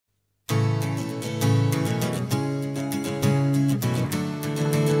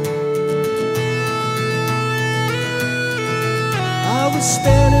was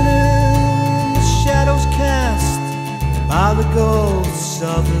standing in the shadows cast by the ghosts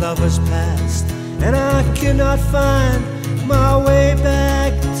of lovers past, and I could not find my way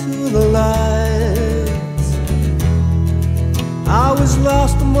back to the light. I was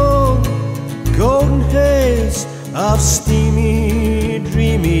lost among golden haze of steamy,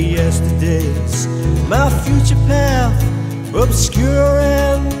 dreamy yesterdays. My future path obscure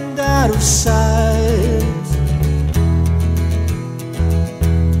and out of sight.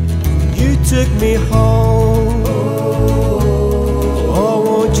 You took me home, oh,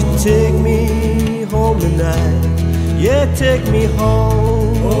 won't you take me home tonight? Yeah, take me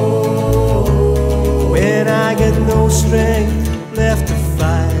home, when I get no strength left to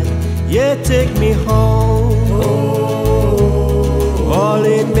fight. Yeah, take me home, or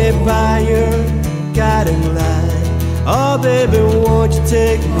lead me by your guiding light. Oh baby, won't you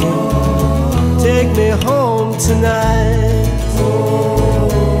take me home tonight?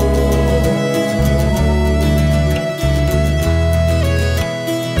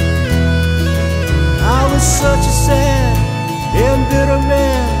 I was such a sad and bitter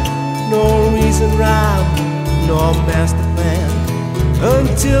man, no reason rhyme, no master plan,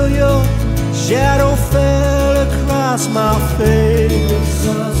 until your shadow fell across my face.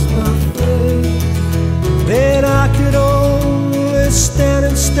 Then I could only stand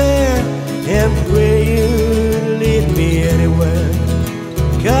and stare and pray you'd lead me anywhere,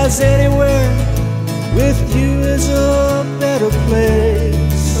 'cause anywhere with you is a better place.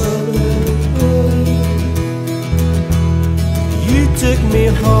 You took me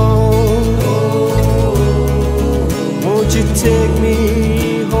home, won't you take me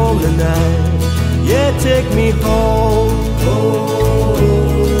home tonight? Yeah, take me home,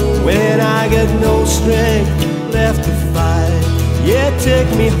 when I get no strength left to fight. Yeah, take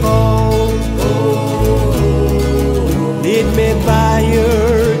me home, lead me by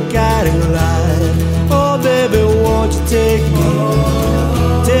your guiding light. Oh baby, won't you take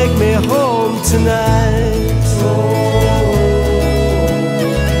me home tonight?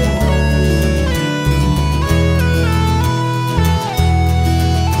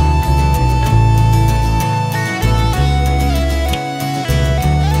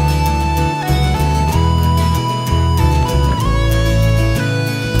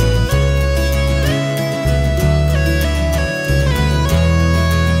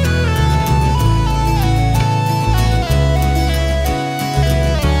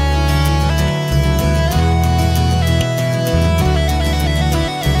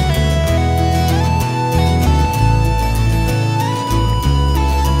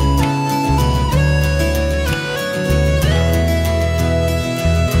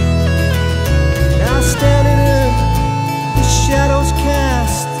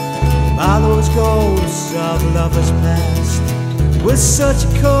 Ghosts of lovers past, with such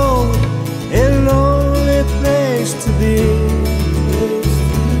a cold and lonely place to be.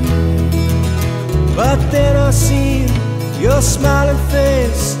 But then I seen your smiling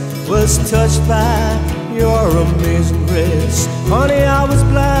face was touched by your amazing grace. Honey, I was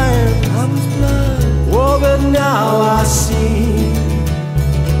blind, oh, but now I see.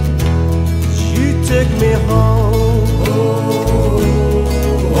 You took me home,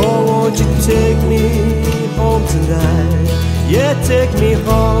 oh, won't you take me home tonight? Yeah, take me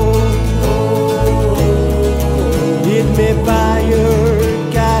home, lead me by your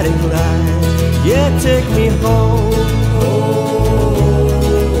guiding light. Yeah, take me home,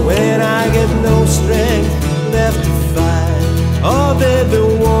 when I get no strength left to fight. Oh baby,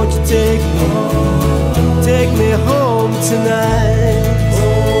 won't you take me home tonight?